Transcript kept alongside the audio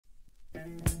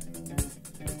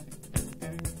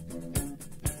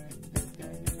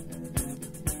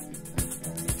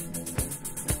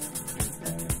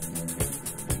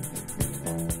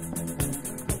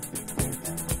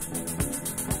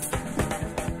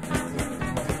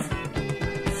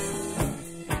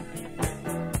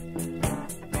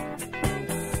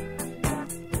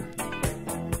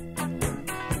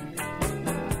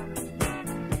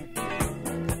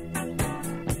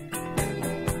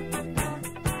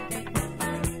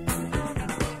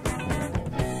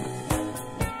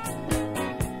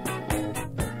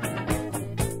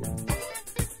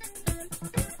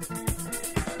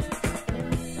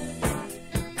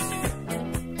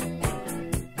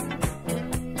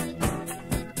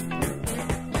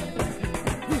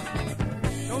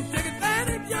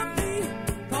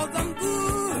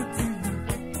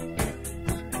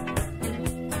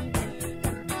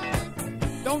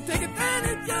Don't take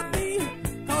advantage of me,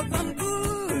 'cause I'm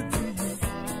good to you.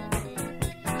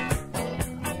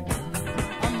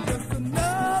 I'm just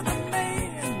another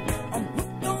man, I'm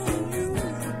hooked on you.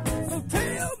 So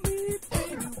tell me,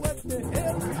 baby, what the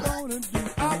hell you gonna do?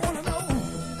 I wanna know,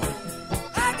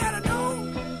 I gotta know,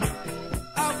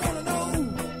 I wanna know,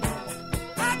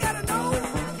 I gotta know.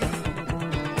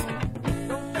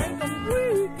 Don't think I'm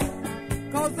weak,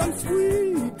 'cause I'm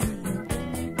sweet to you.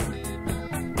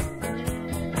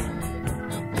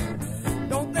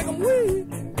 Don't think I'm weak,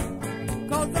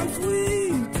 'cause I'm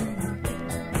sweet to you.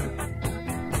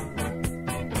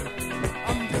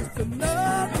 I'm just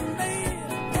another man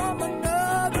from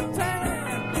another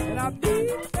time, and I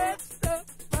beat that stuff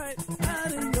right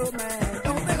out of your mind.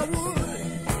 Don't think I would,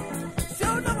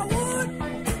 sure enough I would.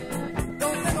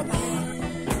 Don't think I would,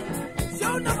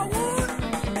 sure enough I would.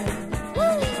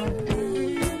 Woo!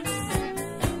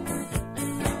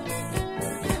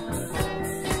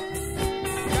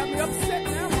 Got me upset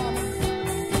now, mama.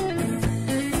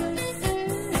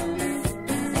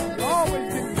 You always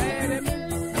get mad at me.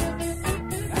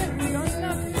 I ain't done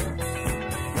nothing.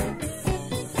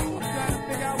 I'm trying to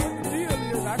figure out what the deal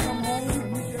is. I come home and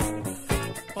we just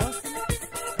fussing,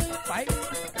 fighting.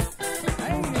 I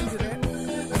ain't into that.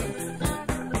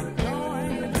 No, I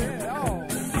ain't into that at all.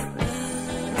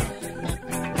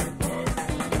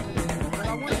 But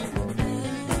I wonder,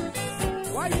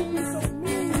 why you be so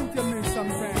mean to me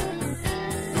sometimes?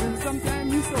 And sometimes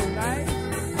you so nice.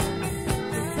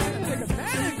 You're trying to take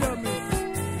advantage of me.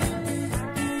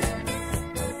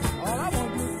 All I want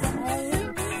to do is come home,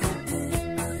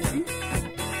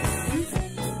 eat,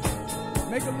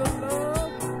 make a little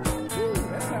love. Woo,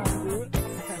 that sounds good.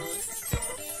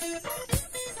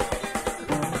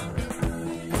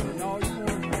 And all you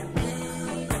want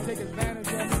to take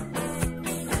advantage of me,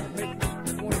 make me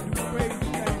want to do crazy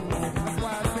things. That's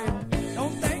why I say,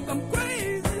 don't think I'm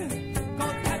crazy,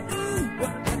 'cause I do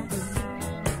what I do.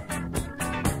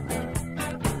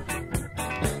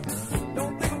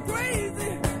 Don't think I'm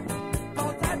crazy,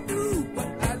 'cause I do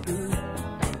what I do.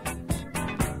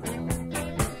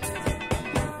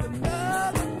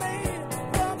 Another man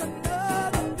from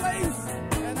another place,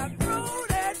 and I throw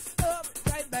that stuff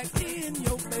right back in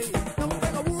your face. Don't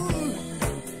think I would,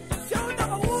 sure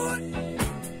enough I would.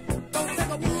 Don't think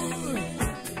I would,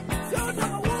 sure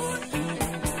enough I would.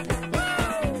 Woo!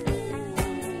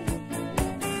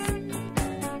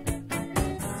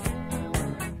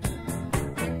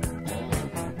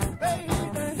 Baby,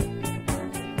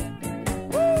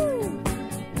 woo!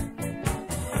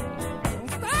 Don't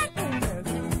start on this.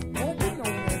 Won't be no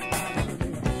more starting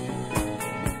today.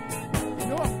 You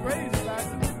know I'm crazy about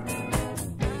you,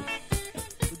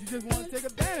 but you just want to take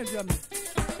advantage of me.